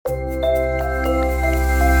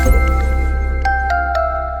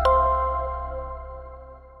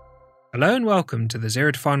Hello and welcome to the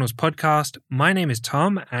Zero to Finals podcast. My name is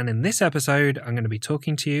Tom, and in this episode, I'm going to be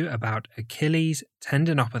talking to you about Achilles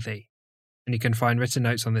Tendinopathy. And you can find written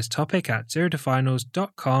notes on this topic at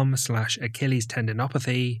zerotofinals.com/Achilles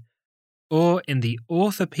Tendinopathy or in the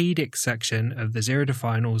orthopedic section of the Zero to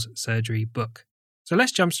Finals surgery book. So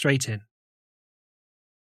let's jump straight in.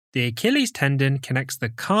 The Achilles tendon connects the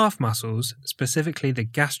calf muscles, specifically the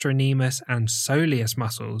gastrocnemius and soleus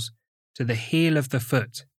muscles, to the heel of the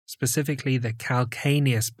foot, specifically the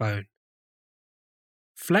calcaneus bone.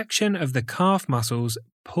 Flexion of the calf muscles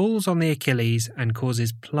pulls on the Achilles and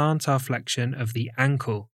causes plantar flexion of the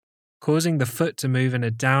ankle, causing the foot to move in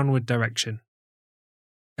a downward direction.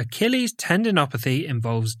 Achilles tendinopathy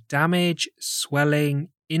involves damage, swelling,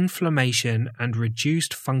 inflammation, and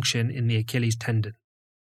reduced function in the Achilles tendon.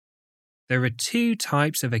 There are two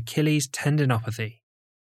types of Achilles tendinopathy.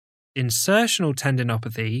 Insertional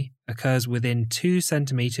tendinopathy occurs within 2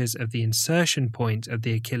 centimeters of the insertion point of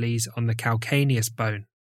the Achilles on the calcaneus bone.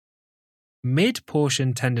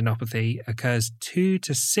 Mid-portion tendinopathy occurs 2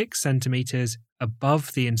 to 6 centimeters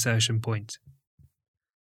above the insertion point.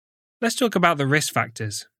 Let's talk about the risk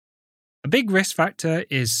factors. A big risk factor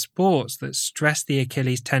is sports that stress the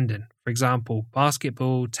Achilles tendon, for example,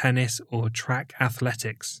 basketball, tennis, or track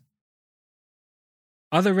athletics.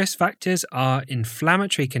 Other risk factors are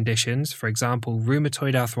inflammatory conditions, for example,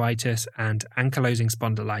 rheumatoid arthritis and ankylosing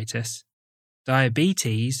spondylitis,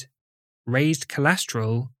 diabetes, raised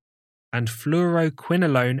cholesterol, and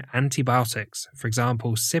fluoroquinolone antibiotics, for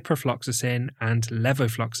example, ciprofloxacin and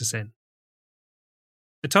levofloxacin.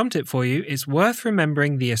 The Tom tip for you is worth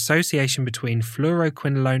remembering the association between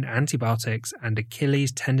fluoroquinolone antibiotics and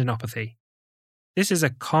Achilles tendinopathy. This is a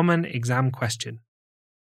common exam question.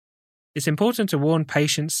 It's important to warn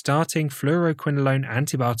patients starting fluoroquinolone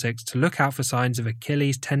antibiotics to look out for signs of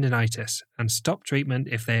Achilles tendinitis and stop treatment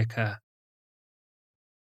if they occur.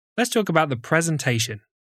 Let's talk about the presentation.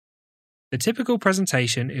 The typical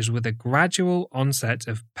presentation is with a gradual onset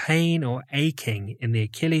of pain or aching in the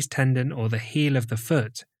Achilles tendon or the heel of the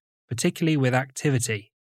foot, particularly with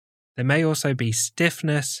activity. There may also be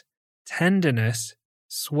stiffness, tenderness,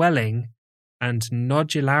 swelling, and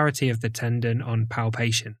nodularity of the tendon on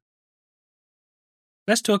palpation.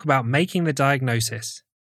 Let's talk about making the diagnosis.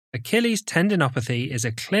 Achilles tendinopathy is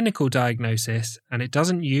a clinical diagnosis and it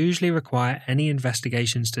doesn't usually require any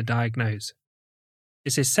investigations to diagnose.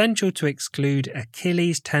 It's essential to exclude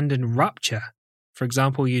Achilles tendon rupture, for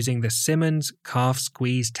example using the Simmons calf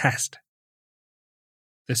squeeze test.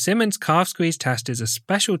 The Simmons calf squeeze test is a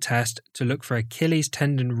special test to look for Achilles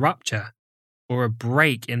tendon rupture or a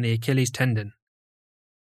break in the Achilles tendon.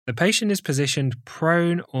 The patient is positioned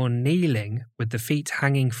prone or kneeling with the feet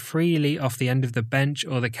hanging freely off the end of the bench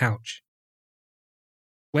or the couch.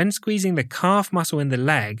 When squeezing the calf muscle in the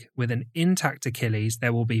leg with an intact Achilles,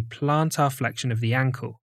 there will be plantar flexion of the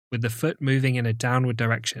ankle, with the foot moving in a downward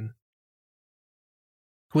direction.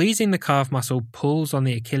 Squeezing the calf muscle pulls on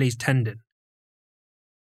the Achilles tendon.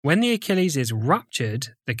 When the Achilles is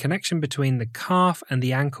ruptured, the connection between the calf and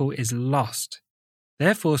the ankle is lost.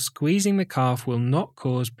 Therefore, squeezing the calf will not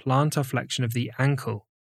cause plantar flexion of the ankle.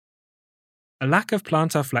 A lack of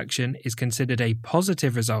plantar flexion is considered a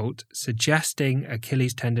positive result, suggesting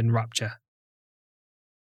Achilles tendon rupture.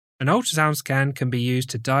 An ultrasound scan can be used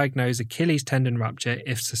to diagnose Achilles tendon rupture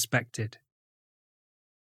if suspected.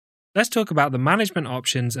 Let's talk about the management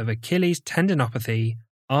options of Achilles tendinopathy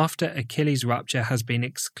after Achilles rupture has been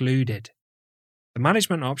excluded. The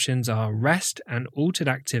management options are rest and altered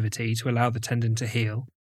activity to allow the tendon to heal,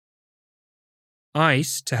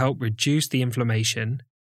 ice to help reduce the inflammation,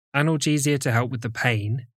 analgesia to help with the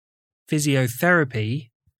pain, physiotherapy,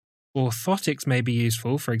 orthotics may be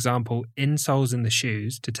useful, for example, insoles in the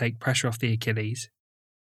shoes to take pressure off the Achilles,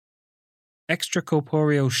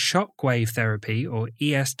 extracorporeal shockwave therapy or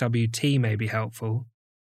ESWT may be helpful,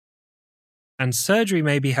 and surgery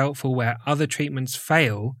may be helpful where other treatments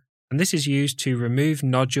fail, and this is used to remove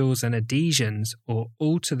nodules and adhesions or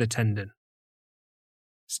alter the tendon.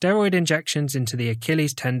 Steroid injections into the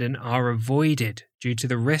Achilles tendon are avoided due to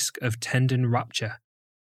the risk of tendon rupture.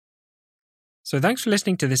 So thanks for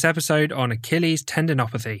listening to this episode on Achilles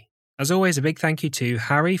tendinopathy. As always, a big thank you to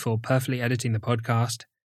Harry for perfectly editing the podcast.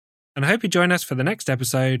 And I hope you join us for the next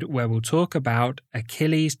episode where we'll talk about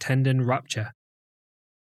Achilles tendon rupture.